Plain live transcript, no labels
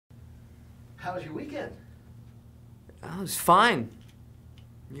How was your weekend? Oh, it was fine.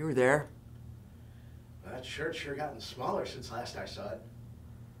 You were there. Well, that shirt's sure gotten smaller since last I saw it.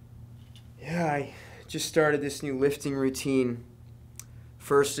 Yeah, I just started this new lifting routine.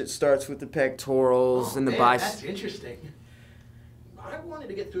 First, it starts with the pectorals and the biceps. That's interesting. I wanted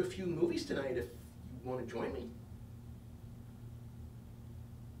to get through a few movies tonight if you want to join me.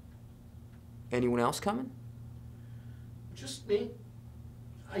 Anyone else coming? Just me.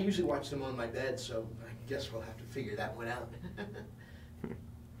 I usually watch them on my bed, so I guess we'll have to figure that one out.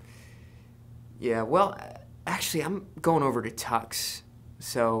 Yeah, well, actually, I'm going over to Tux,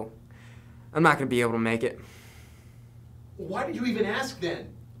 so I'm not going to be able to make it. Why did you even ask then?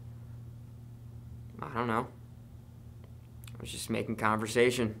 I don't know. I was just making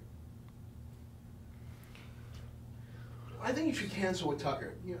conversation. I think you should cancel with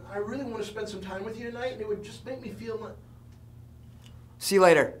Tucker. You know, I really want to spend some time with you tonight, and it would just make me feel like... See you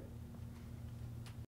later.